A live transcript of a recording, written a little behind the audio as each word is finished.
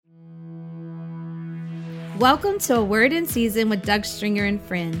Welcome to A Word in Season with Doug Stringer and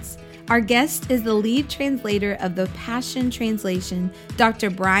friends. Our guest is the lead translator of the Passion Translation, Dr.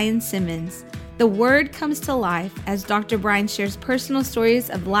 Brian Simmons. The Word comes to life as Dr. Brian shares personal stories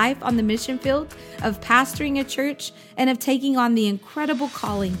of life on the mission field, of pastoring a church, and of taking on the incredible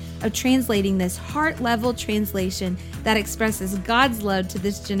calling of translating this heart-level translation that expresses God's love to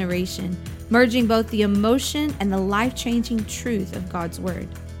this generation, merging both the emotion and the life-changing truth of God's Word.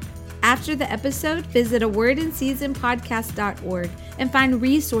 After the episode, visit awordinseasonpodcast.org and find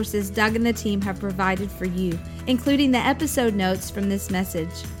resources Doug and the team have provided for you, including the episode notes from this message.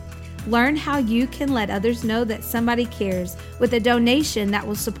 Learn how you can let others know that somebody cares with a donation that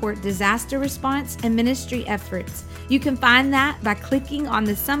will support disaster response and ministry efforts. You can find that by clicking on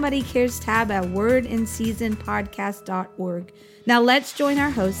the Somebody Cares tab at awordinseasonpodcast.org. Now let's join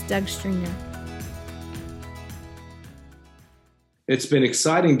our host, Doug Stringer. It's been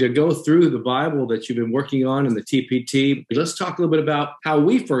exciting to go through the Bible that you've been working on in the TPT. Let's talk a little bit about how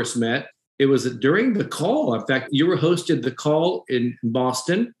we first met. It was during the call. In fact, you hosted the call in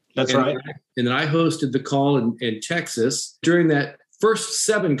Boston. That's right. And then I hosted the call in Texas. During that first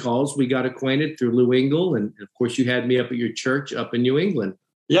 7 calls, we got acquainted through Lou Engle. And of course, you had me up at your church up in New England.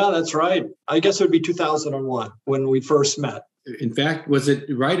 Yeah, that's right. I guess it would be 2001 when we first met. In fact, was it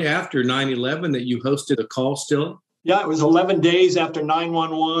right after 9/11 that you hosted a call still? Yeah, it was 11 days after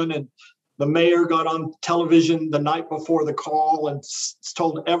 9/11, and the mayor got on television the night before the call and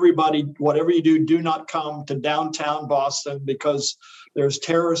told everybody, whatever you do, do not come to downtown Boston because there's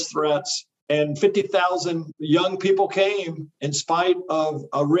terrorist threats. And 50,000 young people came in spite of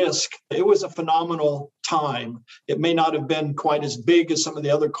a risk. It was a phenomenal time. It may not have been quite as big as some of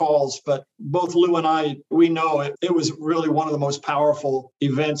the other calls, but both Lou and I, we know it was really one of the most powerful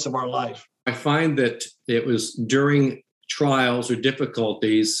events of our life. I find that it was during trials or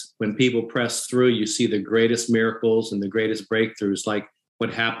difficulties when people press through, you see the greatest miracles and the greatest breakthroughs, like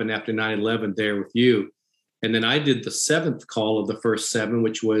what happened after 9/11 there with you. And then I did the 7th call of the first 7,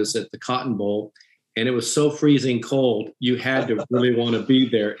 which was at the Cotton Bowl. And it was so freezing cold, you had to really want to be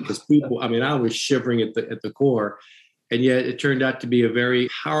there because people, I was shivering at the core. And yet it turned out to be a very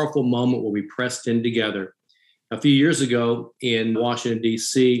powerful moment where we pressed in together. A few years ago in Washington,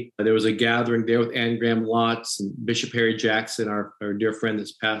 D.C., there was a gathering there with Anne Graham Lotz and Bishop Harry Jackson, our dear friend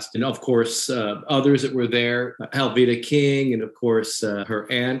that's passed. And of course, others that were there, Alveda King, and of course, her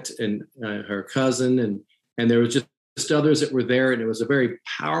aunt and her cousin. And there was just others that were there. And it was a very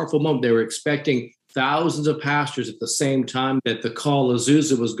powerful moment. They were expecting thousands of pastors at the same time that the call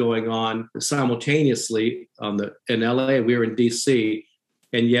Azusa was going on simultaneously in L.A. We were in D.C.,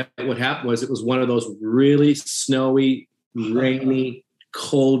 and yet what happened was it was one of those really snowy, rainy,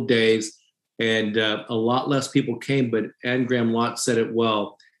 cold days, and a lot less people came. But Anne Graham Lotz said it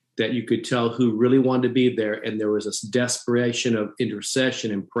well, that you could tell who really wanted to be there. And there was this desperation of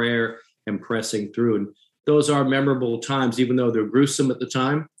intercession and prayer and pressing through. And those are memorable times, even though they're gruesome at the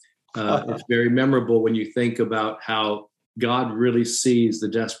time. It's very memorable when you think about how God really sees the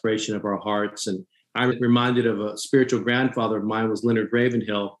desperation of our hearts. And I'm reminded of a spiritual grandfather of mine was Leonard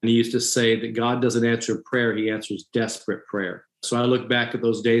Ravenhill, and he used to say that God doesn't answer prayer, he answers desperate prayer. So I look back at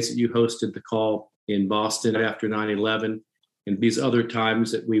those days that you hosted the call in Boston after 9/11 and these other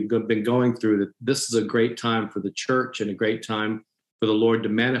times that we've been going through, that this is a great time for the church and a great time for the Lord to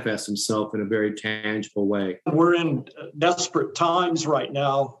manifest himself in a very tangible way. We're in desperate times right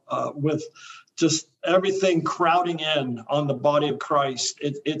now with just everything crowding in on the body of Christ.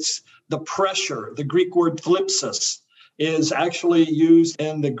 It's the pressure. The Greek word thlipsis is actually used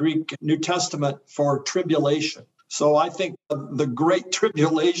in the Greek New Testament for tribulation. So I think the great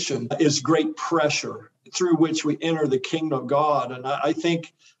tribulation is great pressure through which we enter the kingdom of God. And I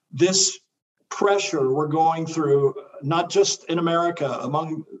think this pressure we're going through, not just in America,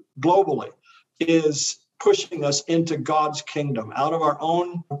 among globally, is pushing us into God's kingdom, out of our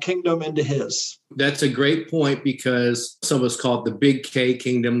own kingdom into his. That's a great point, because some of us call it the big K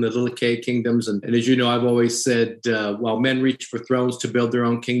kingdom, the little K kingdoms. And as you know, I've always said, while men reach for thrones to build their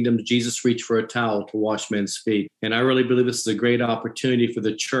own kingdoms, Jesus reached for a towel to wash men's feet. And I really believe this is a great opportunity for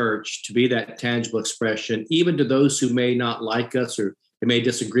the church to be that tangible expression, even to those who may not like us or they may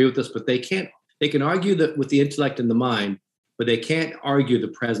disagree with us, but they can argue that with the intellect and the mind, but they can't argue the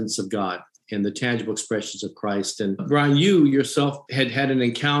presence of God and the tangible expressions of Christ. And Brian, you yourself had an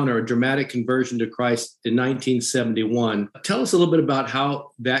encounter, a dramatic conversion to Christ in 1971. Tell us a little bit about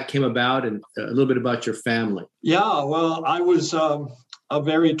how that came about and a little bit about your family. Yeah, well, I was a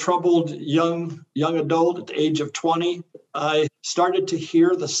very troubled young adult at the age of 20. I started to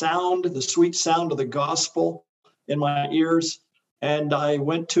hear the sweet sound of the gospel in my ears. And I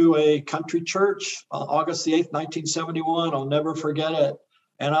went to a country church August the 8th, 1971. I'll never forget it.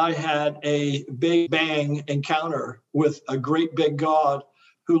 And I had a big bang encounter with a great big God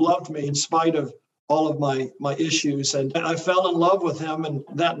who loved me in spite of all of my issues. And I fell in love with him. And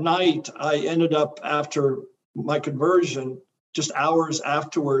that night, I ended up, after my conversion, just hours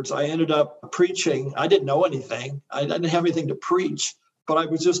afterwards, I ended up preaching. I didn't know anything. I didn't have anything to preach, but I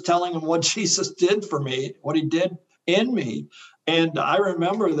was just telling him what Jesus did for me, what he did in me. And I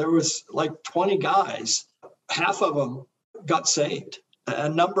remember there was like 20 guys. Half of them got saved. A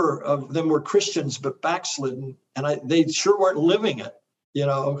number of them were Christians, but backslidden. And they sure weren't living it. You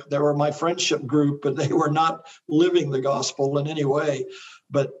know, they were my friendship group, but they were not living the gospel in any way.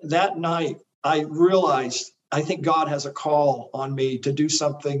 But that night, I realized, I think God has a call on me to do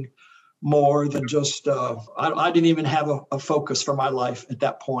something more than just, I didn't even have a focus for my life at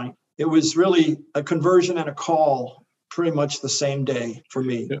that point. It was really a conversion and a call pretty much the same day for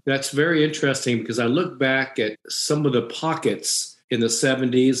me. That's very interesting, because I look back at some of the pockets in the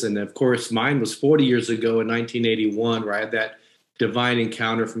 70s. And of course, mine was 40 years ago in 1981, where I had that divine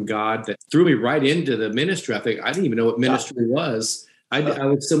encounter from God that threw me right into the ministry. I think I didn't even know what ministry was. I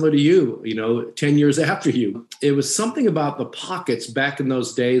was similar to you, 10 years after you. It was something about the pockets back in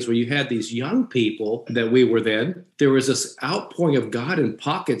those days where you had these young people that we were then. There was this outpouring of God in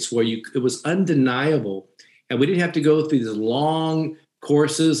pockets where it was undeniable. And we didn't have to go through these long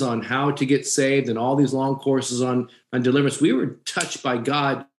courses on how to get saved and all these long courses on deliverance. We were touched by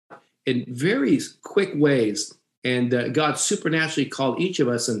God in very quick ways. And God supernaturally called each of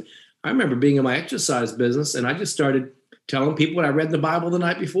us. And I remember being in my exercise business, and I just started telling people what I read in the Bible the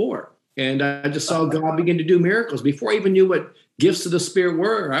night before. And I just saw God begin to do miracles. Before I even knew what gifts of the Spirit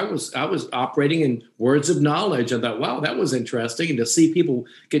were, I was operating in words of knowledge. I thought, wow, that was interesting. And to see people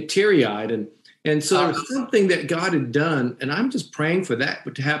get teary-eyed. And so there was something that God had done. And I'm just praying for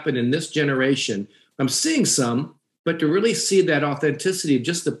that to happen in this generation. I'm seeing some, but to really see that authenticity,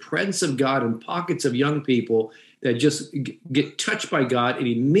 just the presence of God in pockets of young people that just get touched by God and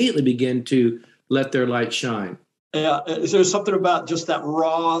immediately begin to let their light shine. Yeah, there's something about just that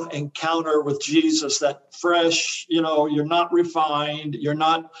raw encounter with Jesus, that fresh, you're not refined,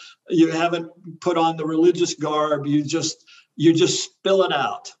 you haven't put on the religious garb, you just spill it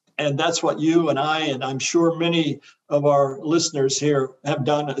out. And that's what you and I, and I'm sure many of our listeners here have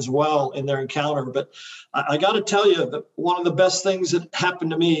done as well in their encounter. But I got to tell you that one of the best things that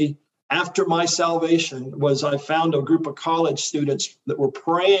happened to me after my salvation was I found a group of college students that were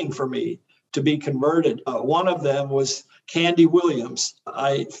praying for me to be converted. One of them was Candy Williams.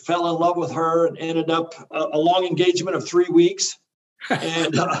 I fell in love with her and ended up a long engagement of 3 weeks.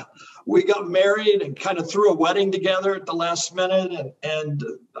 And we got married and kind of threw a wedding together at the last minute. And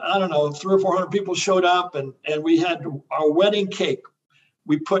I don't know, 300 or 400 people showed up, and we had our wedding cake.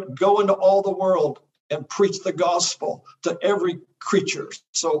 We put "Go into all the world and preach the gospel to every creature."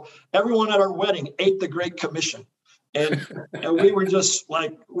 So everyone at our wedding ate the Great Commission. And we were just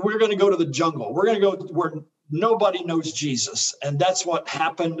like, we're going to go to the jungle. We're going to go where nobody knows Jesus. And that's what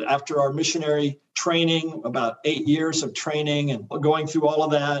happened after our missionary training, about 8 years of training and going through all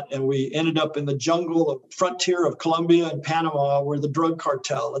of that. And we ended up in the jungle of frontier of Colombia and Panama, where the drug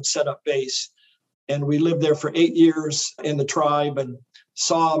cartel had set up base. And we lived there for 8 years in the tribe and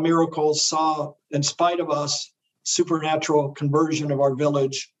saw miracles, saw, in spite of us, supernatural conversion of our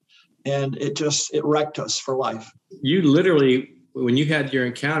village. And it wrecked us for life. You literally, when you had your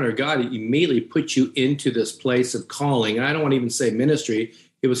encounter, God immediately put you into this place of calling. And I don't want to even say ministry.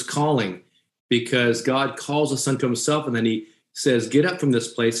 It was calling, because God calls us unto himself. And then he says, get up from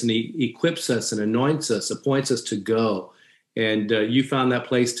this place. And he equips us and anoints us, appoints us to go. And you found that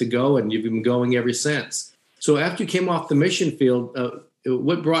place to go, and you've been going ever since. So after you came off the mission field,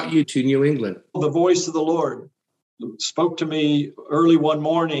 what brought you to New England? The voice of the Lord spoke to me early one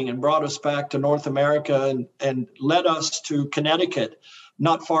morning and brought us back to North America and led us to Connecticut,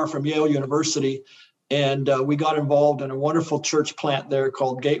 not far from Yale University. And we got involved in a wonderful church plant there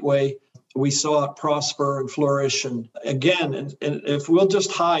called Gateway. We saw it prosper and flourish. And again, and if we'll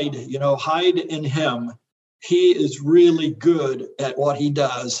just hide in him, he is really good at what he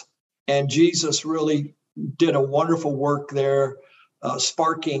does. And Jesus really did a wonderful work there,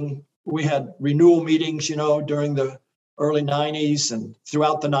 sparking. We had renewal meetings, during the early 90s and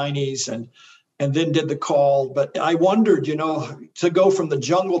throughout the 90s, and then did the call. But I wondered, to go from the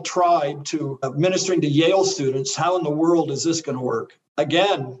jungle tribe to ministering to Yale students, how in the world is this going to work?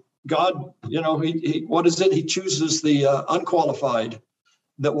 Again, God, he what is it? He chooses the unqualified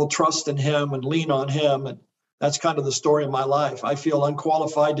that will trust in him and lean on him. And that's kind of the story of my life. I feel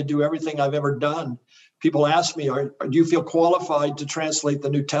unqualified to do everything I've ever done. people ask me, do you feel qualified to translate the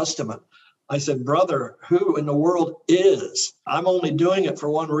New Testament? I said, brother, who in the world is? I'm only doing it for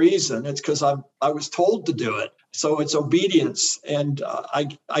one reason. It's because I was told to do it. So it's obedience. And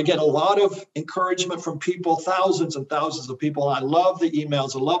I get a lot of encouragement from people, thousands and thousands of people. I love the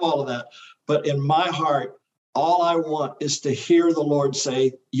emails. I love all of that. But in my heart, all I want is to hear the Lord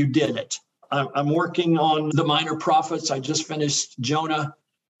say, you did it. I'm working on the minor prophets. I just finished Jonah,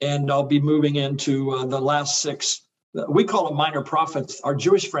 and I'll be moving into the last 6. We call them minor prophets. Our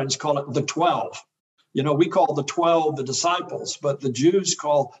Jewish friends call it the 12. We call the 12 the disciples, but the Jews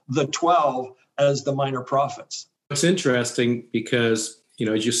call the 12 as the minor prophets. It's interesting because,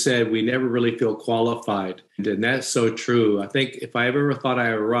 as you said, we never really feel qualified. And that's so true. I think if I ever thought I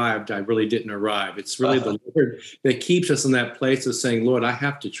arrived, I really didn't arrive. It's really the Lord that keeps us in that place of saying, Lord, I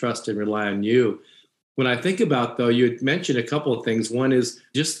have to trust and rely on you. When I think about, though, you had mentioned a couple of things. One is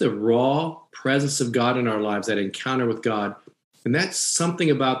just the raw presence of God in our lives, that encounter with God. And that's something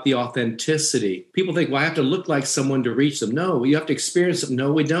about the authenticity. People think, well, I have to look like someone to reach them. No, you have to experience them.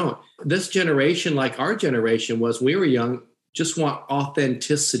 No, we don't. This generation, like our generation was, when we were young, just want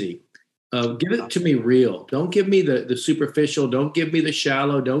authenticity. Give it to me real. Don't give me the superficial. Don't give me the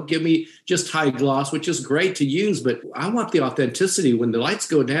shallow. Don't give me just high gloss, which is great to use. But I want the authenticity. When the lights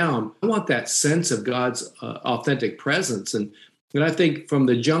go down, I want that sense of God's authentic presence. And I think from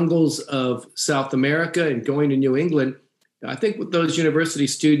the jungles of South America and going to New England, I think what those university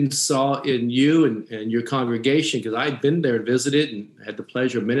students saw in you and your congregation, because I had been there and visited and had the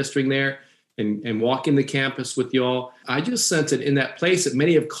pleasure of ministering there, and walking the campus with y'all. I just sense it in that place that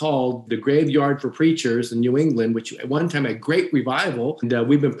many have called the graveyard for preachers in New England, which at one time had great revival. And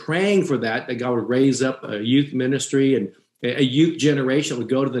we've been praying for that God would raise up a youth ministry and a youth generation would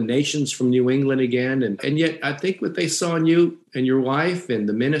go to the nations from New England again. And yet I think what they saw in you and your wife and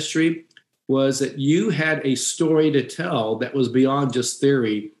the ministry was that you had a story to tell that was beyond just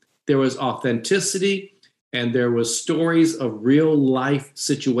theory. There was authenticity. And there was stories of real life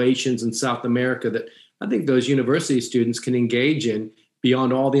situations in South America that I think those university students can engage in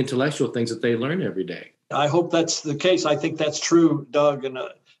beyond all the intellectual things that they learn every day. I hope that's the case. I think that's true, Doug. And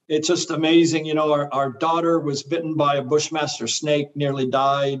it's just amazing. Our daughter was bitten by a bushmaster snake, nearly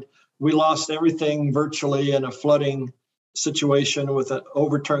died. We lost everything virtually in a flooding situation with an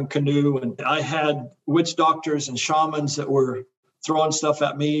overturned canoe. And I had witch doctors and shamans that were throwing stuff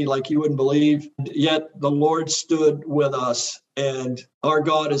at me like you wouldn't believe. Yet the Lord stood with us, and our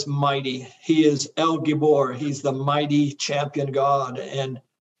God is mighty. He is El Gibor. He's the mighty champion God. And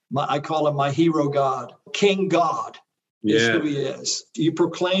I call him my hero God. King God is who he is. You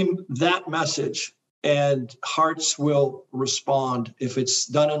proclaim that message, and hearts will respond if it's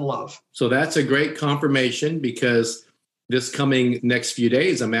done in love. So that's a great confirmation, because this coming next few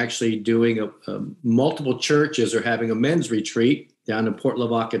days, I'm actually doing multiple churches are having a men's retreat down in Port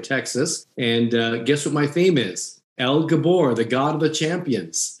Lavaca, Texas. And guess what my theme is? El Gabor, the God of the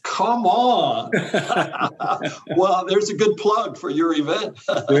champions. Come on. Well, there's a good plug for your event.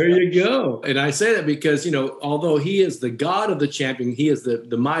 There you go. And I say that because, although he is the God of the champion, he is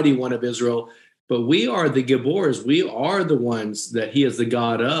the mighty one of Israel, but we are the Gabors. We are the ones that he is the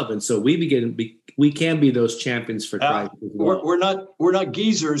God of. And so we can be those champions for Christ as well. We're not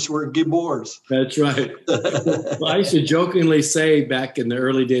geezers, we're Gibors. That's right. Well, I used to jokingly say back in the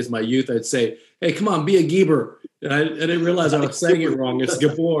early days of my youth, I'd say, hey, come on, be a Gibor. And I didn't realize I was saying it wrong. It's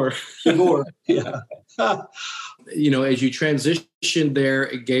Gibor. Gibor, yeah. As you transition there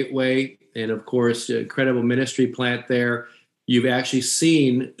at Gateway, and of course, incredible ministry plant there, you've actually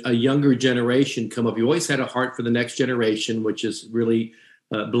seen a younger generation come up. You always had a heart for the next generation, which is really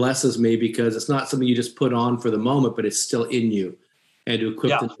blesses me, because it's not something you just put on for the moment, but it's still in you, and to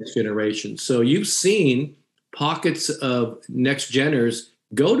equip the next generation. So you've seen pockets of next geners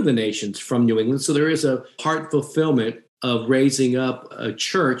go to the nations from New England. So there is a heart fulfillment of raising up a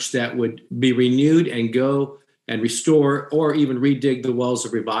church that would be renewed and go and restore or even redig the wells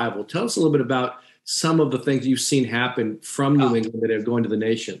of revival. Tell us a little bit about some of the things you've seen happen from New England that are going to the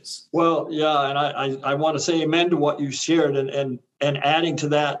nations. Well, yeah, and I want to say amen to what you shared, and adding to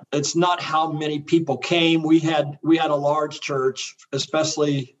that, it's not how many people came. We had a large church,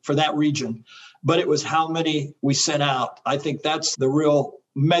 especially for that region, but it was how many we sent out. I think that's the real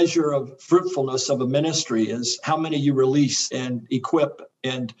measure of fruitfulness of a ministry, is how many you release and equip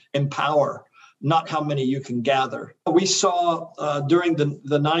and empower, not how many you can gather. We saw during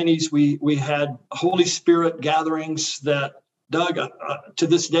the 90s, we had Holy Spirit gatherings that, Doug, to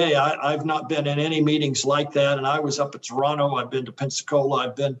this day, I've not been in any meetings like that. And I was up at Toronto. I've been to Pensacola.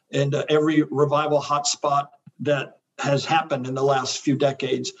 I've been into every revival hotspot that has happened in the last few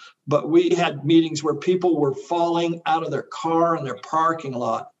decades. But we had meetings where people were falling out of their car in their parking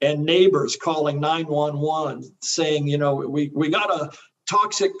lot, and neighbors calling 911 saying, we got a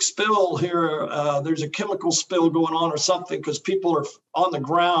toxic spill here. There's a chemical spill going on or something, because people are on the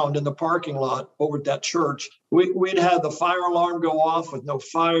ground in the parking lot over at that church. We'd had the fire alarm go off with no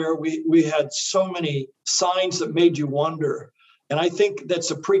fire. We had so many signs that made you wonder. And I think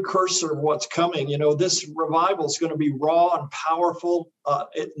that's a precursor of what's coming. This revival is going to be raw and powerful.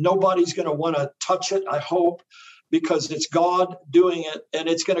 Nobody's going to want to touch it, I hope, because it's God doing it. And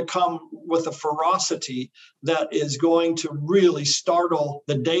it's going to come with a ferocity that is going to really startle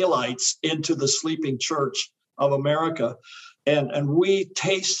the daylights into the sleeping church of America. And we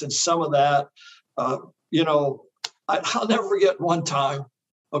tasted some of that. I'll never forget one time.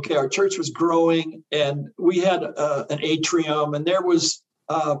 Okay, our church was growing, and we had an atrium, and there was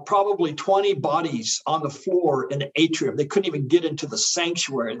probably 20 bodies on the floor in the atrium. They couldn't even get into the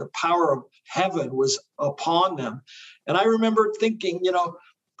sanctuary. The power of heaven was upon them. And I remember thinking,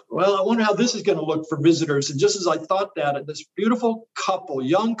 well, I wonder how this is going to look for visitors. And just as I thought that, this beautiful couple,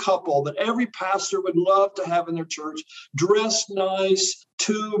 young couple that every pastor would love to have in their church, dressed nice,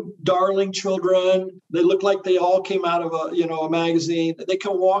 two darling children. They look like they all came out of a magazine. They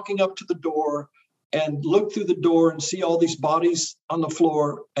come walking up to the door and look through the door and see all these bodies on the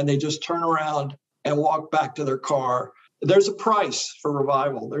floor, and they just turn around and walk back to their car. There's a price for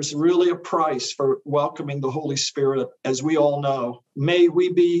revival. There's really a price for welcoming the Holy Spirit, as we all know. May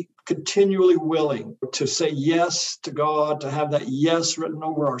we be continually willing to say yes to God, to have that yes written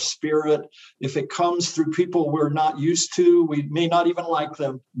over our spirit. If it comes through people we're not used to, we may not even like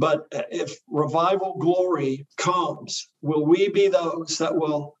them. But if revival glory comes, will we be those that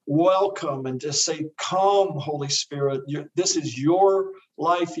will welcome and just say, come, Holy Spirit, this is your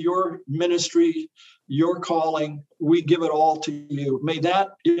life, your ministry, your calling. We give it all to you. May that,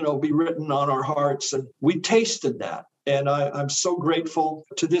 be written on our hearts. And we tasted that. And I'm so grateful.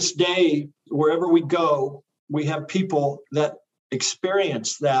 To this day, wherever we go, we have people that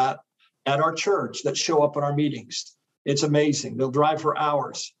experience that at our church, that show up at our meetings. It's amazing. They'll drive for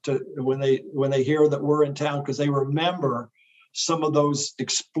hours when they hear that we're in town, because they remember some of those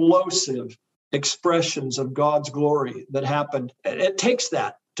explosive expressions of God's glory that happened. It takes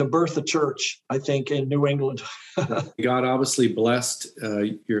that to birth a church, I think, in New England. God obviously blessed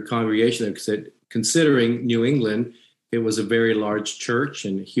your congregation, because considering New England, it was a very large church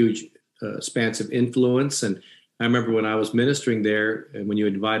and a huge expansive influence. And I remember when I was ministering there, and when you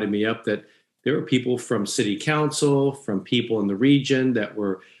invited me up, that there were people from city council, from people in the region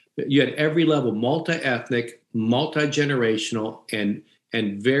you had every level, multi-ethnic, multi-generational,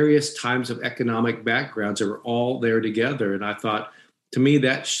 and various times of economic backgrounds that were all there together. And I thought, to me,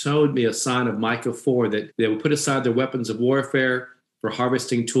 that showed me a sign of Micah 4, that they would put aside their weapons of warfare for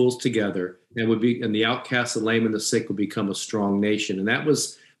harvesting tools together, and the outcasts, the lame, and the sick would become a strong nation. And that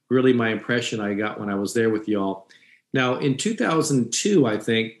was really my impression I got when I was there with y'all. Now, in 2002, I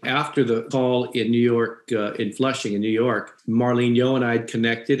think, after the call in New York, in Flushing, in New York, Marlene Yo and I had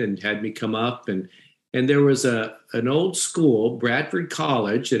connected and had me come up, and there was an old school, Bradford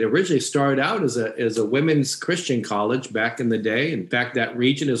College, that originally started out as a women's Christian college back in the day. In fact, that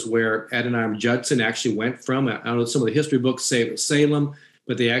region is where Adoniram Judson actually went from. I don't know, some of the history books say it was Salem,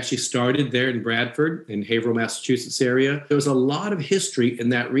 but they actually started there in Bradford, in Haverhill, Massachusetts area. There was a lot of history in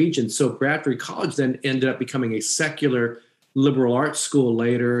that region. So Bradford College then ended up becoming a secular liberal arts school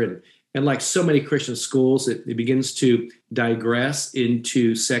later. And like so many Christian schools, it begins to digress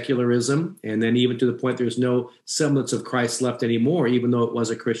into secularism. And then even to the point there's no semblance of Christ left anymore, even though it was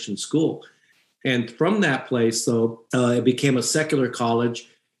a Christian school. And from that place, though, it became a secular college.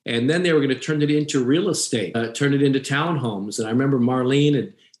 And then they were going to turn it into real estate, turn it into townhomes. And I remember Marlene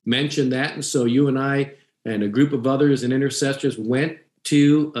had mentioned that. And so you and I and a group of others and intercessors went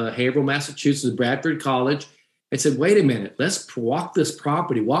to Haverhill, Massachusetts, Bradford College. I said, wait a minute, let's walk this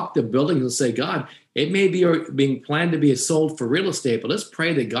property, walk the buildings and say, God, it may be being planned to be sold for real estate, but let's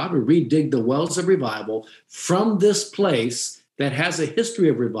pray that God would redig the wells of revival from this place that has a history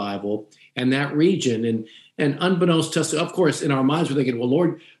of revival and that region. And unbeknownst to us, of course, in our minds, we're thinking, well,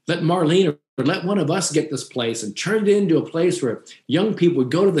 Lord, let Marlene or let one of us get this place and turn it into a place where young people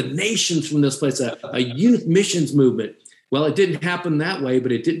would go to the nations from this place, a youth missions movement. Well, it didn't happen that way,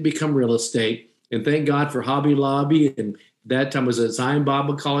 but it didn't become real estate. And thank God for Hobby Lobby. And that time was at Zion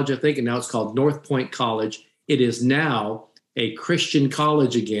Bible College, I think, and now it's called North Point College. It is now a Christian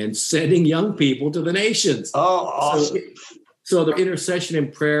college again, sending young people to the nations. Oh, awesome. So the intercession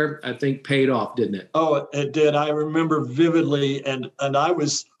and prayer, I think, paid off, didn't it? Oh, it did. I remember vividly, and I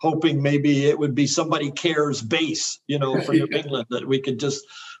was hoping maybe it would be somebody cares base, for New England, that we could just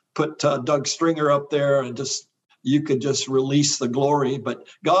put Doug Stringer up there and you could just release the glory. But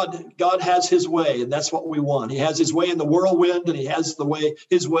God has his way, and that's what we want. He has his way in the whirlwind, and he has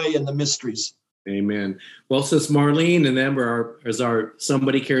his way in the mysteries. Amen. Well, since Marlene and them are our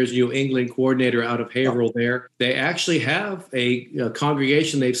Somebody Cares New England coordinator out of Haverhill there, they actually have a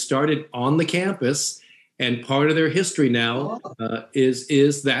congregation they've started on the campus, and part of their history now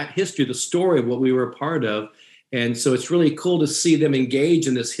is that history, the story of what we were a part of. And so it's really cool to see them engage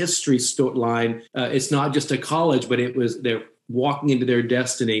in this history line. It's not just a college, but they're walking into their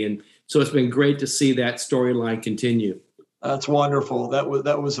destiny. And so it's been great to see that storyline continue. That's wonderful. That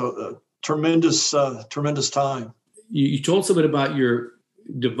was a tremendous time. You told somebody about your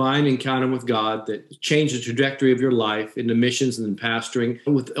divine encounter with God that changed the trajectory of your life into missions and pastoring.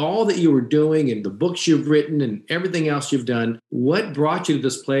 With all that you were doing and the books you've written and everything else you've done, what brought you to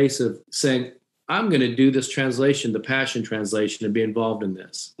this place of saying, I'm going to do this translation, the Passion Translation, and be involved in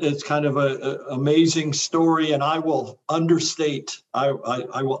this? It's kind of an amazing story, and I will understate. I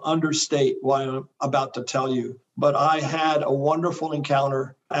will understate what I'm about to tell you. But I had a wonderful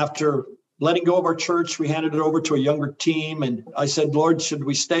encounter after letting go of our church. We handed it over to a younger team, and I said, Lord, should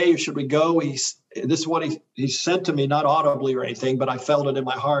we stay or should we go? This is what he said to me, not audibly or anything, but I felt it in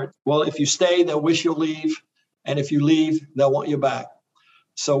my heart. Well, if you stay, they'll wish you'll leave, and if you leave, they'll want you back.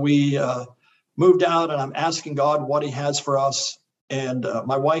 So we moved out, and I'm asking God what he has for us. And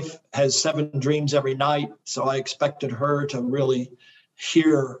my wife has 7 dreams every night, so I expected her to really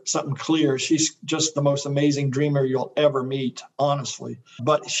hear something clear. She's just the most amazing dreamer you'll ever meet, honestly.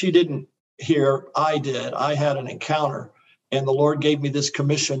 But she didn't hear. I did. I had an encounter, and the Lord gave me this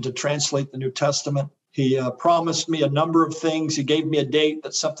commission to translate the New Testament. He promised me a number of things. He gave me a date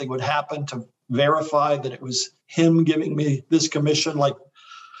that something would happen to verify that it was him giving me this commission. Like,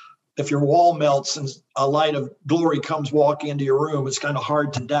 if your wall melts and a light of glory comes walking into your room, it's kind of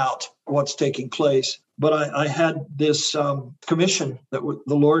hard to doubt what's taking place. But I had this commission that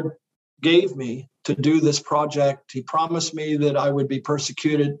the Lord gave me to do this project. He promised me that I would be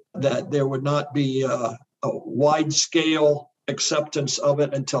persecuted, that there would not be a wide-scale acceptance of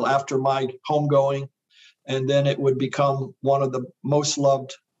it until after my homegoing, and then it would become one of the most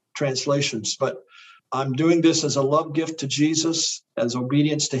loved translations. But I'm doing this as a love gift to Jesus, as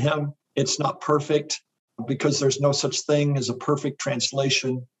obedience to him. It's not perfect because there's no such thing as a perfect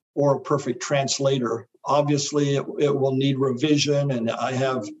translation or a perfect translator. Obviously, it will need revision, and I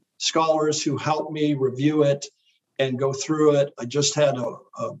have scholars who help me review it and go through it. I just had a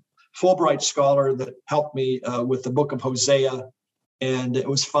Fulbright scholar that helped me with the book of Hosea, and it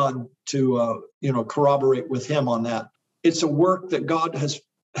was fun to corroborate with him on that. It's a work that God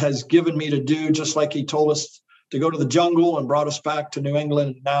has given me to do, just like he told us to go to the jungle and brought us back to New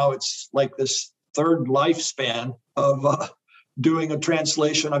England. Now it's like this third lifespan of doing a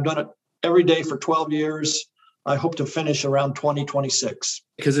translation. I've done it every day for 12 years. I hope to finish around 2026.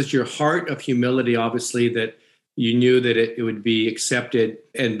 Because it's your heart of humility, obviously, that you knew that it would be accepted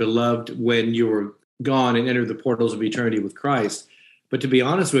and beloved when you were gone and entered the portals of eternity with Christ. But to be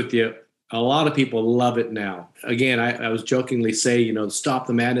honest with you, a lot of people love it now. Again, I was jokingly saying, stop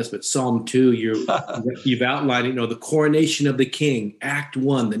the madness, but Psalm 2, you've outlined, the coronation of the king. Act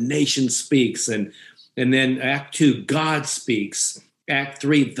 1, the nation speaks. And then Act 2, God speaks. Act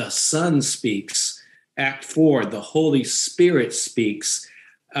 3, the Son speaks. Act 4, the Holy Spirit speaks.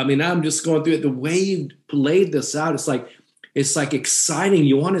 I mean, I'm just going through it. The way you laid this out, it's like exciting.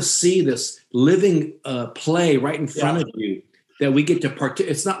 You want to see this living play right in front of you. That we get to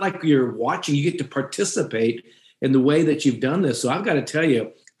it's not like you're watching, you get to participate in the way that you've done this. So I've got to tell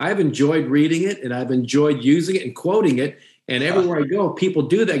you, I've enjoyed reading it, and I've enjoyed using it and quoting it. And everywhere I go, people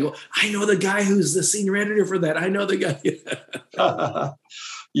do that. I go, I know the guy who's the senior editor for that. I know the guy.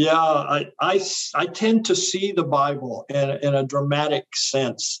 Yeah, I tend to see the Bible in a dramatic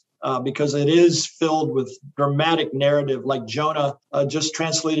sense. Because it is filled with dramatic narrative, like Jonah, just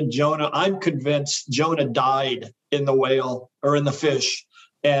translated Jonah. I'm convinced Jonah died in the whale or in the fish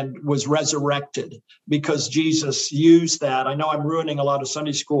and was resurrected because Jesus used that. I know I'm ruining a lot of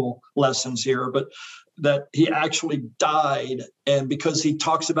Sunday school lessons here, but that he actually died, and because he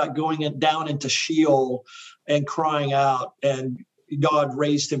talks about going down into Sheol and crying out, and God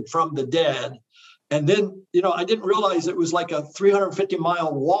raised him from the dead. And then, I didn't realize it was like a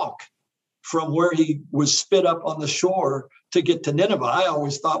 350-mile walk from where he was spit up on the shore to get to Nineveh. I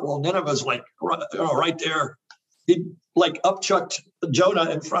always thought, well, Nineveh's like right there. He like upchucked Jonah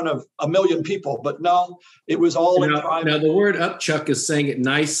in front of 1 million people. But no, it was all in private. Now, the word upchuck is saying it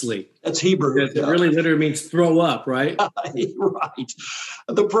nicely. That's Hebrew. It really literally means throw up, right? Right.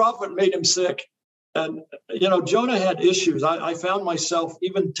 The prophet made him sick. And, Jonah had issues. I found myself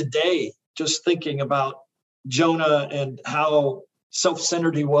even today just thinking about Jonah and how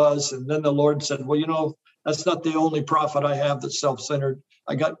self-centered he was. And then the Lord said, well, that's not the only prophet I have that's self-centered.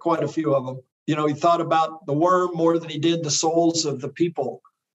 I got quite a few of them. He thought about the worm more than he did the souls of the people.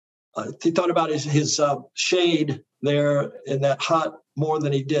 He thought about his shade there in that hut more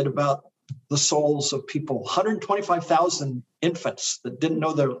than he did about the souls of people. 125,000 infants that didn't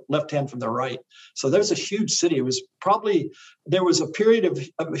know their left hand from their right. So there's a huge city. There was a period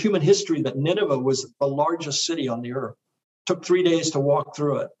of human history that Nineveh was the largest city on the earth. It took 3 days to walk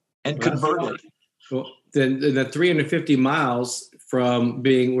through it and convert it. Well, then the 350 miles from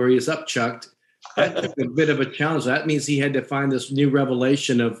being where he's upchucked, that's a bit of a challenge. That means he had to find this new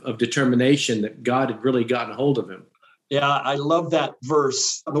revelation of determination that God had really gotten hold of him. Yeah, I love that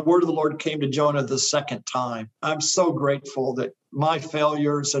verse. The word of the Lord came to Jonah the second time. I'm so grateful that my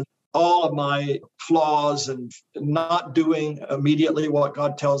failures and all of my flaws and not doing immediately what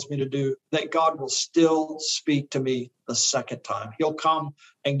God tells me to do, that God will still speak to me the second time. He'll come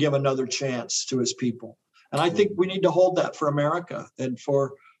and give another chance to his people. And I think we need to hold that for America and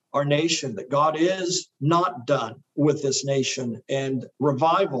for our nation, that God is not done with this nation. And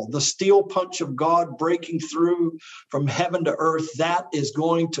revival, the steel punch of God breaking through from heaven to earth, that is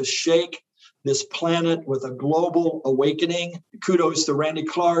going to shake this planet with a global awakening. Kudos to Randy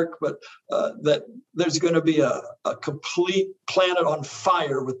Clark, but that there's going to be a complete planet on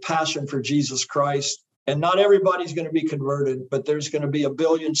fire with passion for Jesus Christ. And not everybody's going to be converted, but there's going to be 1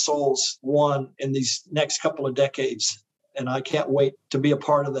 billion souls won in these next couple of decades. And I can't wait to be a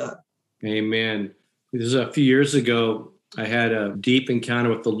part of that. Amen. This is a few years ago. I had a deep encounter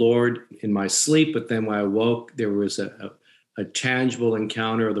with the Lord in my sleep, but then when I woke, there was a tangible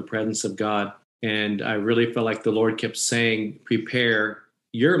encounter of the presence of God. And I really felt like the Lord kept saying, prepare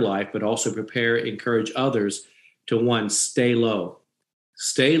your life, but also encourage others to, one, stay low.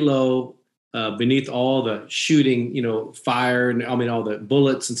 Stay low beneath all the shooting, fire and all the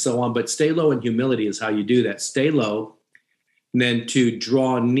bullets and so on. But stay low in humility is how you do that. Stay low. And then to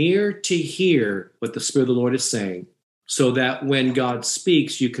draw near to hear what the Spirit of the Lord is saying, so that when God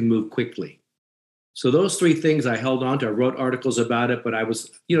speaks, you can move quickly. So those 3 things I held on to. I wrote articles about it, but I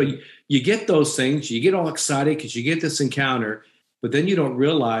was, you get those things, you get all excited because you get this encounter, but then you don't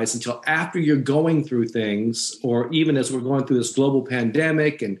realize until after you're going through things, or even as we're going through this global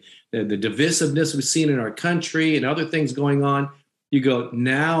pandemic and the divisiveness we've seen in our country and other things going on, you go,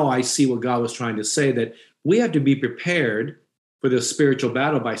 now I see what God was trying to say, that we have to be prepared for the spiritual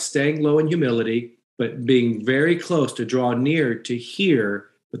battle by staying low in humility, but being very close to draw near to hear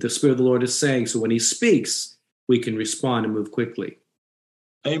what the Spirit of the Lord is saying. So when he speaks, we can respond and move quickly.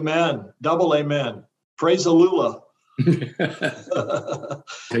 Amen. Double amen. Praise Alula.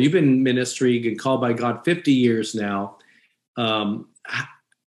 You've been in ministry and called by God 50 years now.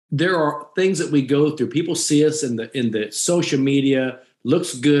 There are things that we go through. People see us in the social media,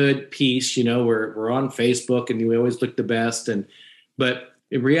 looks good piece, we're on Facebook and we always look the best. But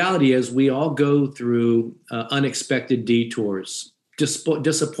the reality is we all go through unexpected detours,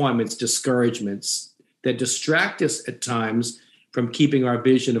 disappointments, discouragements that distract us at times from keeping our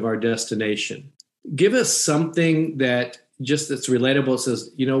vision of our destination. Give us something that's relatable. It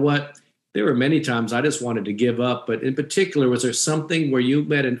says, you know what? There were many times I just wanted to give up, but in particular, was there something where you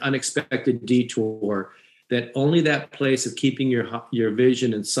met an unexpected detour that only that place of keeping your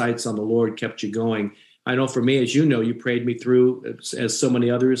vision and sights on the Lord kept you going? I know for me, as you know, you prayed me through, as so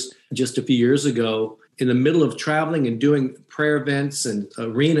many others, just a few years ago, in the middle of traveling and doing prayer events and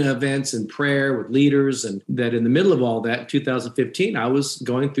arena events and prayer with leaders. And that in the middle of all that, in 2015, I was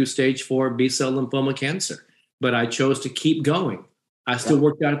going through stage 4 B-cell lymphoma cancer, but I chose to keep going. I still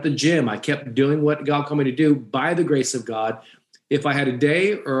worked out at the gym. I kept doing what God called me to do by the grace of God. If I had a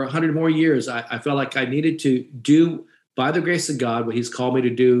day or 100 more years, I felt like I needed to do, by the grace of God, what he's called me to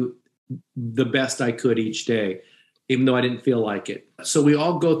do the best I could each day, even though I didn't feel like it. So we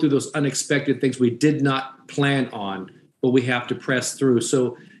all go through those unexpected things we did not plan on, but we have to press through.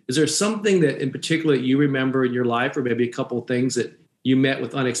 So is there something that in particular you remember in your life, or maybe a couple of things that you met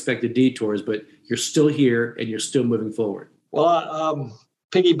with unexpected detours, but you're still here and you're still moving forward? Well,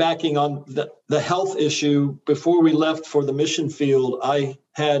 piggybacking on the health issue, before we left for the mission field, I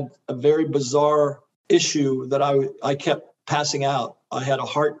had a very bizarre issue that I kept passing out. I had a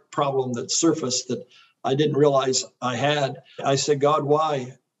heart problem that surfaced that I didn't realize I had. I said, God,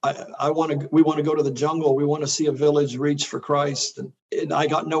 why? we want to go to the jungle. We want to see a village reach for Christ. And I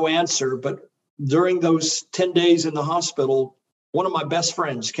got no answer. But during those 10 days in the hospital, one of my best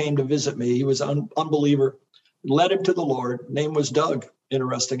friends came to visit me. He was an unbeliever, led him to the Lord. Name was Doug,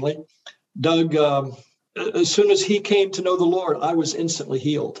 interestingly. Doug, as soon as he came to know the Lord, I was instantly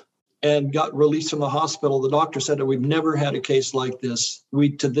healed and got released from the hospital. The doctor said that we've never had a case like this.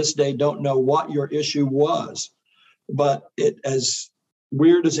 We, to this day, don't know what your issue was, but it, as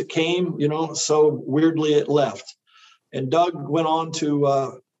weird as it came, so weirdly it left. And Doug went on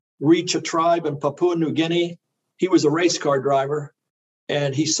to reach a tribe in Papua New Guinea. He was a race car driver,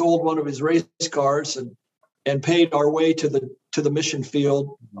 and he sold one of his race cars and paid our way to the mission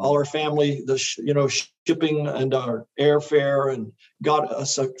field. All our family, shipping and our airfare, and got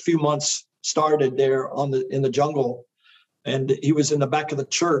us a few months started there in the jungle. And he was in the back of the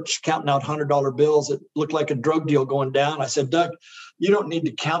church counting out $100 bills. It looked like a drug deal going down. I said, Doug, you don't need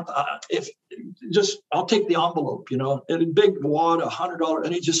to count. I'll take the envelope, and a big wad, $100.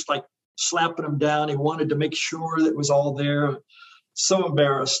 And he just like slapping them down. He wanted to make sure that it was all there. So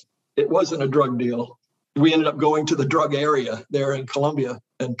embarrassed. It wasn't a drug deal. We ended up going to the drug area there in Colombia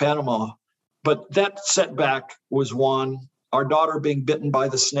and Panama. But that setback was one. Our daughter being bitten by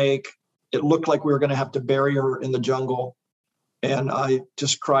the snake. It looked like we were going to have to bury her in the jungle. And I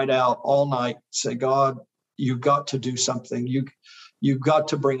just cried out all night, say, God, you've got to do something. You've got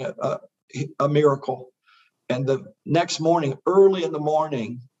to bring a miracle. And the next morning, early in the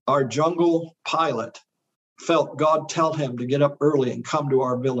morning, our jungle pilot felt God tell him to get up early and come to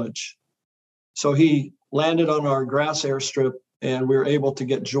our village. So he landed on our grass airstrip, and we were able to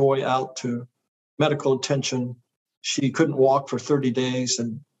get Joy out to medical attention. She couldn't walk for 30 days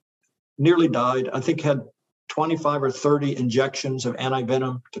and nearly died. I think had 25 or 30 injections of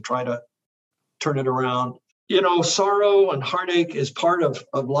antivenom to try to turn it around. Sorrow and heartache is part of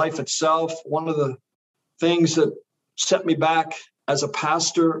life itself. One of the things that set me back as a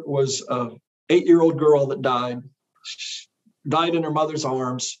pastor was an 8-year-old girl that died. She died in her mother's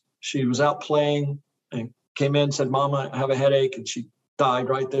arms. She was out playing and came in and said, Mama, I have a headache. And she died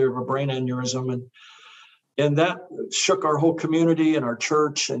right there of a brain aneurysm. And that shook our whole community and our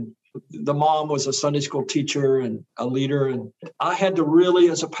church. And the mom was a Sunday school teacher and a leader. And I had to really,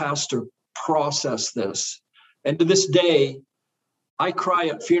 as a pastor, process this. And to this day, I cry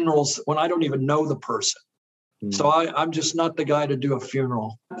at funerals when I don't even know the person. So I'm just not the guy to do a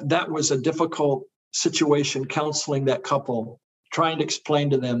funeral. That was a difficult situation, counseling that couple, trying to explain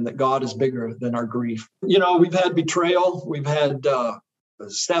to them that God is bigger than our grief. We've had betrayal. We've had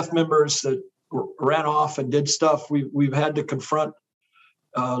staff members that ran off and did stuff. We've had to confront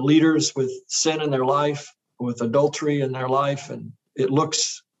leaders with sin in their life, with adultery in their life. And it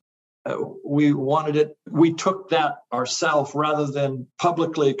looks, we wanted it. We took that ourselves rather than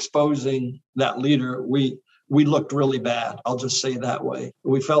publicly exposing that leader. We looked really bad. I'll just say it that way.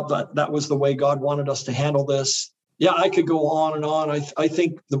 We felt that was the way God wanted us to handle this. Yeah, I could go on and on. I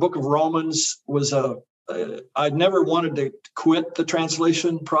think the book of Romans was I never wanted to quit the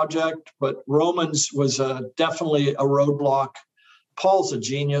translation project, but Romans was definitely a roadblock. Paul's a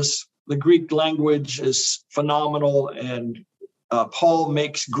genius. The Greek language is phenomenal, and Paul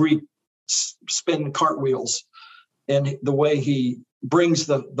makes Greek spin cartwheels. And the way he brings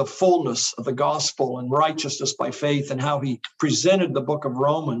the fullness of the gospel and righteousness by faith, and how he presented the book of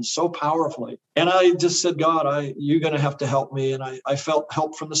Romans so powerfully. And I just said, God, you're going to have to help me. And I felt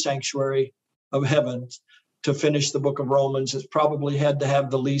help from the sanctuary of heaven to finish the book of Romans. It probably had to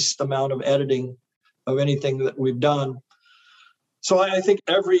have the least amount of editing of anything that we've done. So I think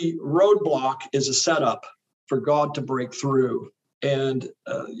every roadblock is a setup for God to break through. And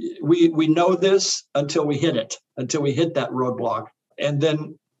we know this until we hit it, until we hit that roadblock. And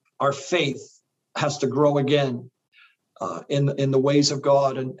then our faith has to grow again in the ways of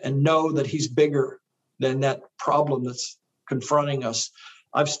God, and know that he's bigger than that problem that's confronting us.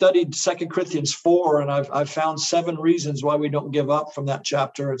 I've studied 2 Corinthians 4, and I've found 7 reasons why we don't give up from that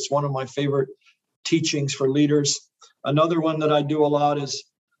chapter. It's one of my favorite teachings for leaders. Another one that I do a lot is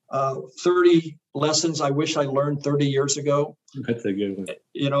 30 lessons I wish I learned 30 years ago. That's a good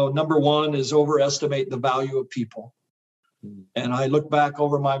one. Number 1 is overestimate the value of people. And I look back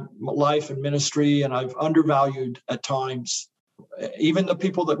over my life and ministry, and I've undervalued at times, even the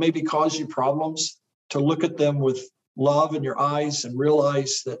people that maybe cause you problems, to look at them with love in your eyes and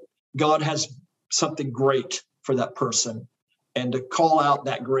realize that God has something great for that person, and to call out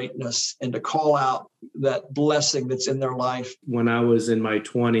that greatness and to call out that blessing that's in their life. When I was in my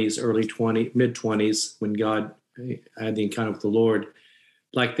 20s, mid 20s, when I had the encounter with the Lord,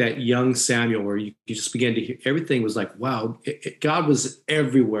 like that young Samuel, where you just began to hear everything was like, wow, God was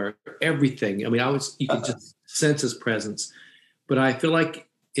everywhere, everything. I mean, you could just sense his presence. But I feel like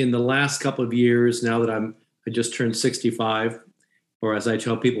in the last couple of years, now that I just turned 65, or as I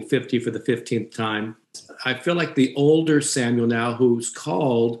tell people, 50 for the 15th time, I feel like the older Samuel now, who's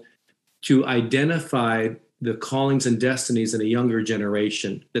called to identify the callings and destinies in a younger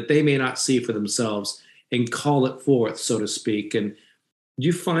generation that they may not see for themselves and call it forth, so to speak. And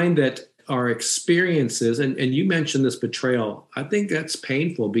you find that our experiences, and you mentioned this betrayal, I think that's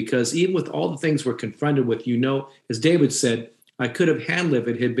painful, because even with all the things we're confronted with, as David said, I could have handled it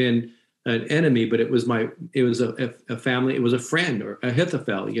if it had been an enemy, but it was a family, it was a friend, or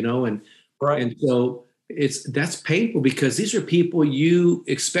Ahithophel, and Right. And so that's painful, because these are people you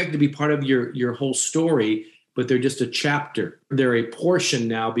expect to be part of your whole story, but they're just a chapter. They're a portion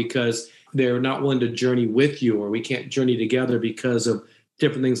now because they're not willing to journey with you, or we can't journey together because of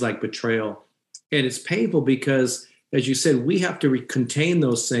different things like betrayal. And it's painful because, as you said, we have to contain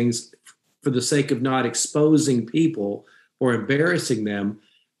those things for the sake of not exposing people or embarrassing them.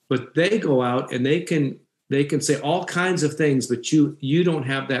 But they go out and they can say all kinds of things, but you don't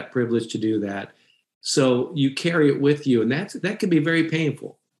have that privilege to do that. So you carry it with you, and that can be very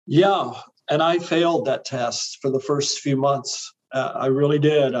painful. Yeah, and I failed that test for the first few months. I really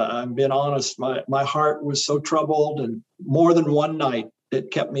did. I'm being honest. My heart was so troubled, and more than one night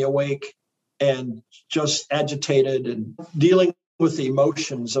it kept me awake and just agitated and dealing with the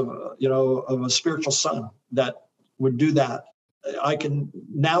emotions of a spiritual son that would do that. I can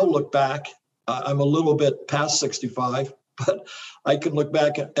now look back. I'm a little bit past 65, but I can look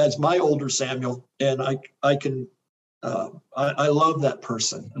back as my older Samuel, and I can I love that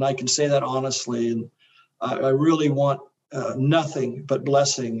person, and I can say that honestly. And I really want nothing but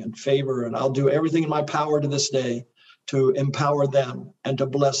blessing and favor, and I'll do everything in my power to this day to empower them and to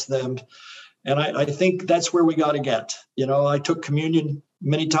bless them. And I think that's where we got to get. I took communion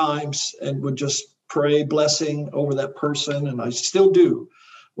many times and would just pray blessing over that person, and I still do.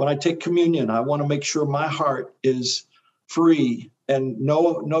 When I take communion, I want to make sure my heart is free and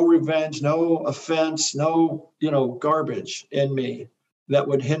no revenge, no offense, no garbage in me that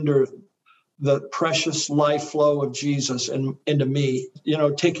would hinder the precious life flow of Jesus and into me.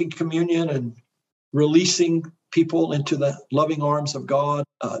 Taking communion and releasing people into the loving arms of God.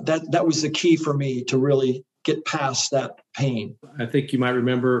 That was the key for me to really get past that pain. I think you might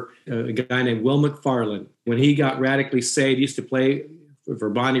remember a guy named Will McFarland. When he got radically saved, he used to play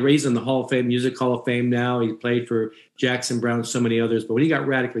for Bonnie Raitt. He's in the Hall of Fame, Music Hall of Fame now. He played for Jackson Browne, so many others. But when he got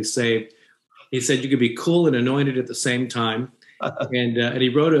radically saved, he said you could be cool and anointed at the same time. And he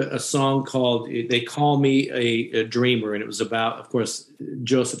wrote a song called "They Call Me a Dreamer," and it was about, of course,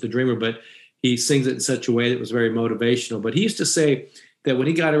 Joseph the Dreamer. But he sings it in such a way that was very motivational. But he used to say that when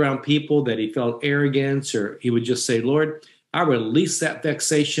he got around people that he felt arrogance, or he would just say, "Lord, I release that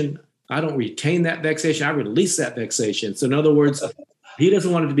vexation. I don't retain that vexation. I release that vexation." So in other words, he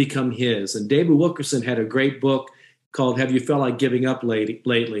doesn't want it to become his. And David Wilkerson had a great book called "Have You Felt Like Giving Up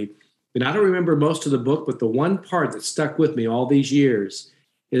Lately?" And I don't remember most of the book, but the one part that stuck with me all these years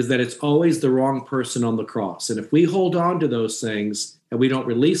is that it's always the wrong person on the cross. And if we hold on to those things and we don't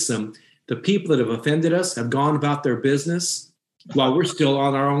release them, the people that have offended us have gone about their business while we're still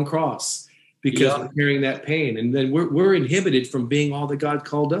on our own cross, because we're carrying that pain. And then we're inhibited from being all that God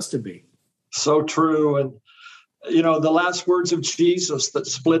called us to be. So true. And, the last words of Jesus that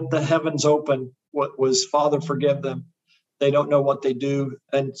split the heavens open, what was, "Father, forgive them. They don't know what they do."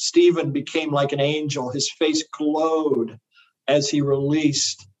 And Stephen became like an angel. His face glowed as he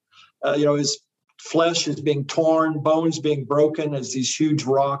released. His flesh is being torn, bones being broken as these huge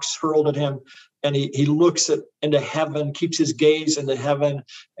rocks hurled at him. And he looks into heaven, keeps his gaze into heaven,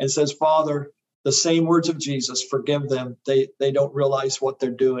 and says, "Father," the same words of Jesus, "forgive them. They don't realize what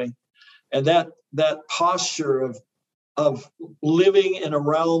they're doing." And that posture of living in a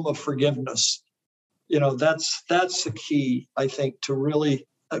realm of forgiveness, that's the key, I think, to really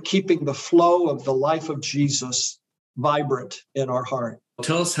keeping the flow of the life of Jesus vibrant in our heart.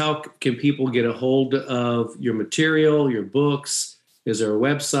 Tell us, how can people get a hold of your material, your books? Is there a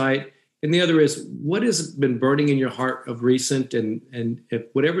website? And the other is, what has been burning in your heart of recent? And if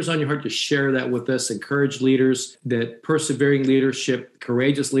whatever's on your heart, just share that with us. Encourage leaders that persevering leadership,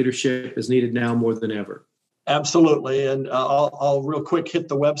 courageous leadership is needed now more than ever. Absolutely. And I'll real quick hit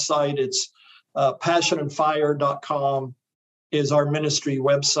the website. It's passionandfire.com is our ministry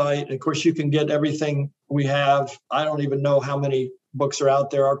website. And of course, you can get everything we have. I don't even know how many books are out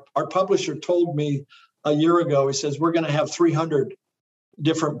there. Our publisher told me a year ago, he says, "We're going to have 300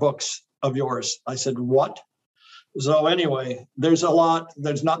 different books of yours." I said, "What?" So anyway, there's a lot.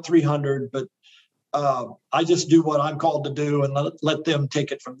 There's not 300, but I just do what I'm called to do and let them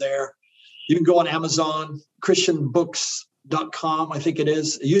take it from there. You can go on Amazon, christianbooks.com, I think it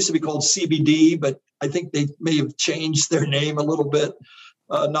is. It used to be called CBD, but I think they may have changed their name a little bit,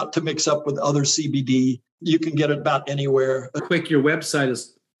 not to mix up with other CBD. You can get it about anywhere. Quick, your website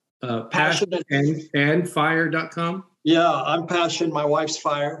is passionandfire.com? Yeah, I'm Passion. My wife's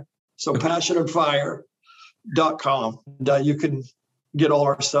Fire. So passionandfire.com. And you can get all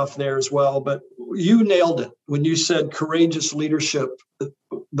our stuff there as well. But you nailed it when you said courageous leadership.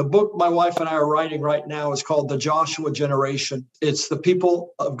 The book my wife and I are writing right now is called The Joshua Generation. It's the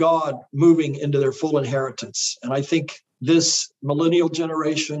people of God moving into their full inheritance. And I think this millennial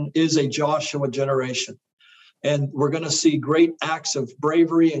generation is a Joshua generation. And we're going to see great acts of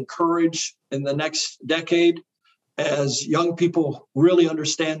bravery and courage in the next decade as young people really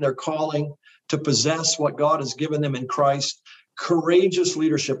understand their calling to possess what God has given them in Christ. Courageous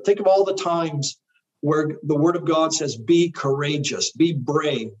leadership. Think of all the times where the word of God says, be courageous, be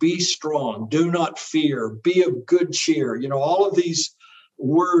brave, be strong, do not fear, be of good cheer. You know, all of these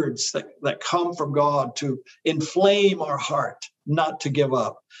words that come from God to inflame our heart, not to give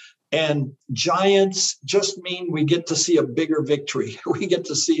up. And giants just mean we get to see a bigger victory. We get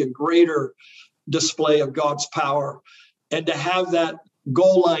to see a greater display of God's power, and to have that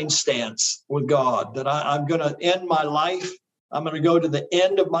goal line stance with God that I'm going to end my life. I'm going to go to the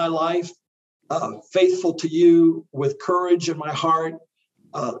end of my life, faithful to you with courage in my heart,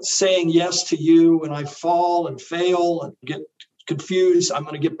 saying yes to you when I fall and fail and get confused. I'm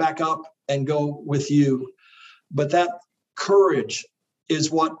going to get back up and go with you. But that courage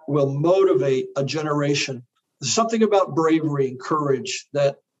is what will motivate a generation. There's something about bravery and courage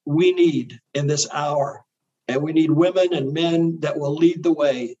that we need in this hour. And we need women and men that will lead the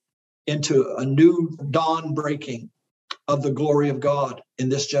way into a new dawn breaking of the glory of God in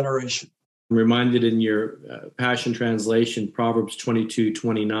this generation. I'm reminded in your Passion Translation, Proverbs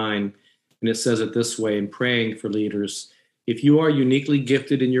 22:29, and it says it this way in praying for leaders: if you are uniquely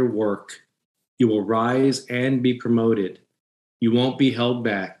gifted in your work, you will rise and be promoted. You won't be held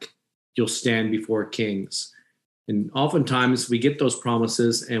back. You'll stand before kings. And oftentimes we get those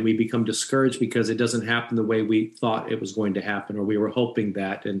promises and we become discouraged because it doesn't happen the way we thought it was going to happen, or we were hoping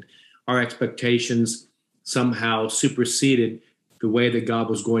that. And our expectations somehow superseded the way that God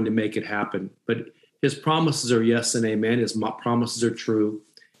was going to make it happen. But his promises are yes and amen. His promises are true.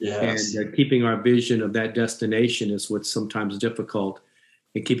 Yes. And keeping our vision of that destination is what's sometimes difficult,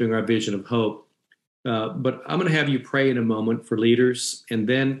 and keeping our vision of hope. But I'm going to have you pray in a moment for leaders. And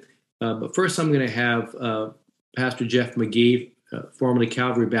then, but first I'm going to have Pastor Jeff McGee, formerly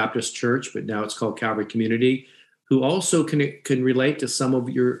Calvary Baptist Church, but now it's called Calvary Community, who also can relate to some of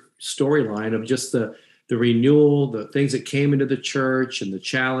your storyline of just the renewal, the things that came into the church and the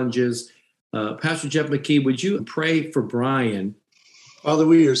challenges. Pastor Jeff McGee, would you pray for Brian? Father,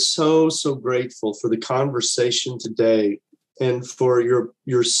 we are so grateful for the conversation today and for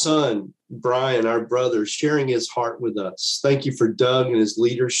your son, Brian, our brother, sharing his heart with us. Thank you for Doug and his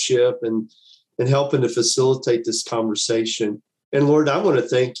leadership and helping to facilitate this conversation. And Lord, I want to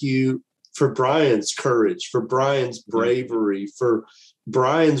thank you for Brian's courage, for Brian's bravery, for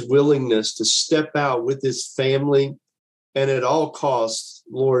Brian's willingness to step out with his family and at all costs,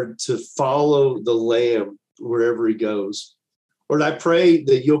 Lord, to follow the Lamb wherever he goes. Lord, I pray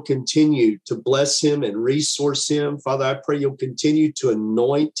that you'll continue to bless him and resource him. Father, I pray you'll continue to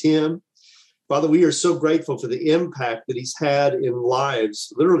anoint him. Father, we are so grateful for the impact that he's had in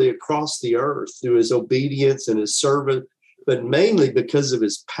lives literally across the earth through his obedience and his service, but mainly because of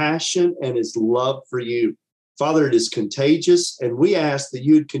his passion and his love for you. Father, it is contagious, and we ask that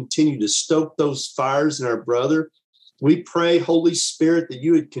you would continue to stoke those fires in our brother. We pray, Holy Spirit, that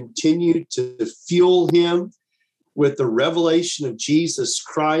you would continue to fuel him with the revelation of Jesus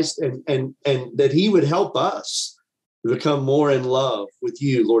Christ, and that he would help us become more in love with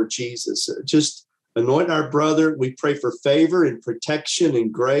you, Lord Jesus. Just anoint our brother. We pray for favor and protection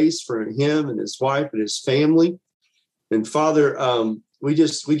and grace for him and his wife and his family. And Father, we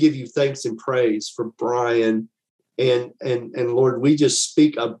give you thanks and praise for Brian. And Lord, we just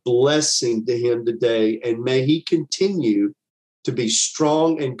speak a blessing to him today, and may he continue to be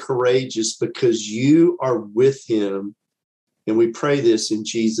strong and courageous because you are with him. And we pray this in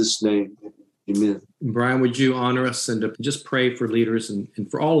Jesus' name. Amen. Brian, would you honor us and to just pray for leaders and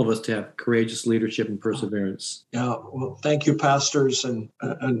for all of us to have courageous leadership and perseverance? Yeah, well, thank you, pastors, and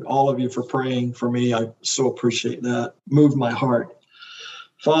all of you for praying for me. I so appreciate that. Moved my heart.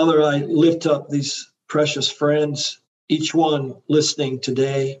 Father, I lift up these precious friends, each one listening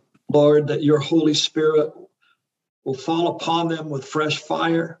today. Lord, that your Holy Spirit will fall upon them with fresh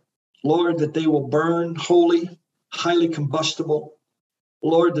fire. Lord, that they will burn holy, highly combustible.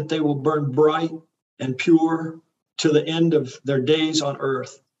 Lord, that they will burn bright and pure to the end of their days on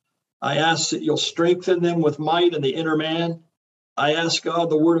earth. I ask that you'll strengthen them with might in the inner man. I ask, God,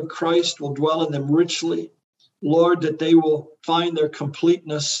 the word of Christ will dwell in them richly. Lord, that they will find their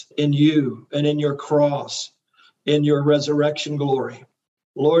completeness in you and in your cross, in your resurrection glory.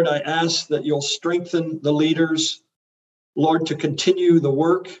 Lord, I ask that you'll strengthen the leaders, Lord, to continue the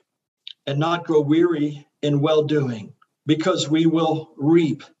work and not grow weary in well-doing, because we will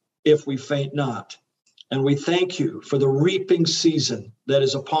reap if we faint not. And we thank you for the reaping season that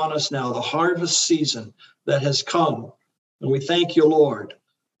is upon us now, the harvest season that has come. And we thank you, Lord,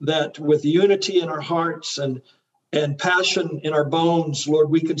 that with unity in our hearts and passion in our bones, Lord,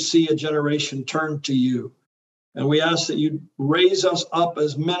 we can see a generation turn to you. And we ask that you raise us up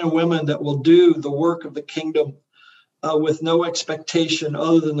as men and women that will do the work of the kingdom with no expectation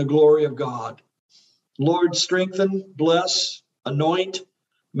other than the glory of God. Lord, strengthen, bless, anoint.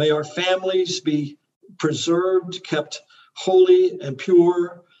 May our families be preserved, kept holy and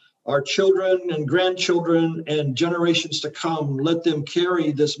pure. Our children and grandchildren and generations to come, let them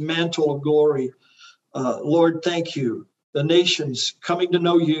carry this mantle of glory. Lord, thank you. The nations coming to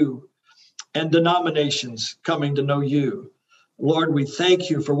know you and denominations coming to know you. Lord, we thank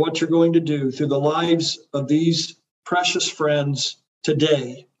you for what you're going to do through the lives of these precious friends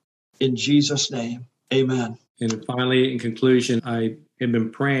today. In Jesus' name, amen. And finally, in conclusion, I have been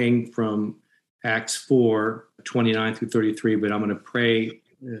praying from Acts 4, 29 through 33, but I'm going to pray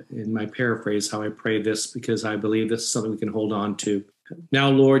in my paraphrase how I pray this, because I believe this is something we can hold on to. Now,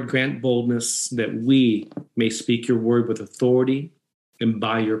 Lord, grant boldness that we may speak your word with authority and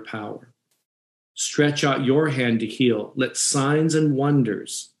by your power. Stretch out your hand to heal. Let signs and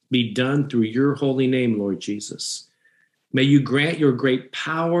wonders be done through your holy name, Lord Jesus. May you grant your great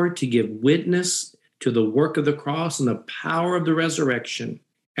power to give witness to the work of the cross and the power of the resurrection,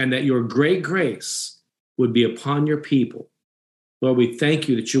 and that your great grace would be upon your people. Lord, we thank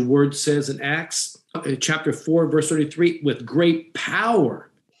you that your word says in Acts chapter 4, verse 33, with great power,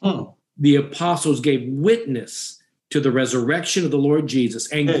 the apostles gave witness to the resurrection of the Lord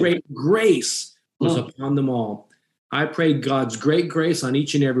Jesus, and great grace was upon them all. I pray God's great grace on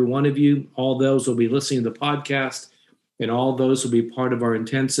each and every one of you, all those who will be listening to the podcast, and all those who will be part of our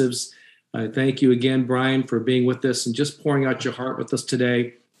intensives. I thank you again, Brian, for being with us and just pouring out your heart with us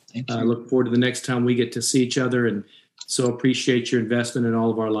today. I look forward to the next time we get to see each other, and so appreciate your investment in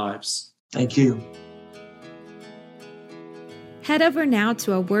all of our lives. Thank you. Head over now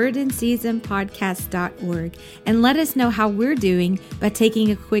to a wordandseasonpodcast.org and let us know how we're doing by taking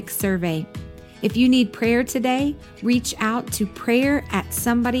a quick survey. If you need prayer today, reach out to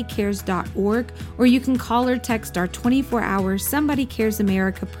prayer@somebodycares.org, or you can call or text our 24-hour Somebody Cares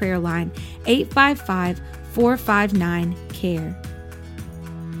America prayer line, 855-459-CARE.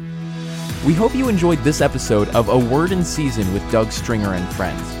 We hope you enjoyed this episode of A Word in Season with Doug Stringer and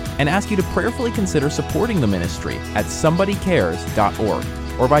Friends, and ask you to prayerfully consider supporting the ministry at somebodycares.org,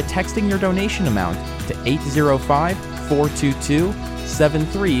 or by texting your donation amount to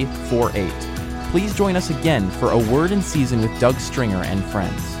 805-422-7348. Please join us again for A Word in Season with Doug Stringer and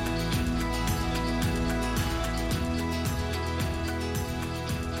Friends.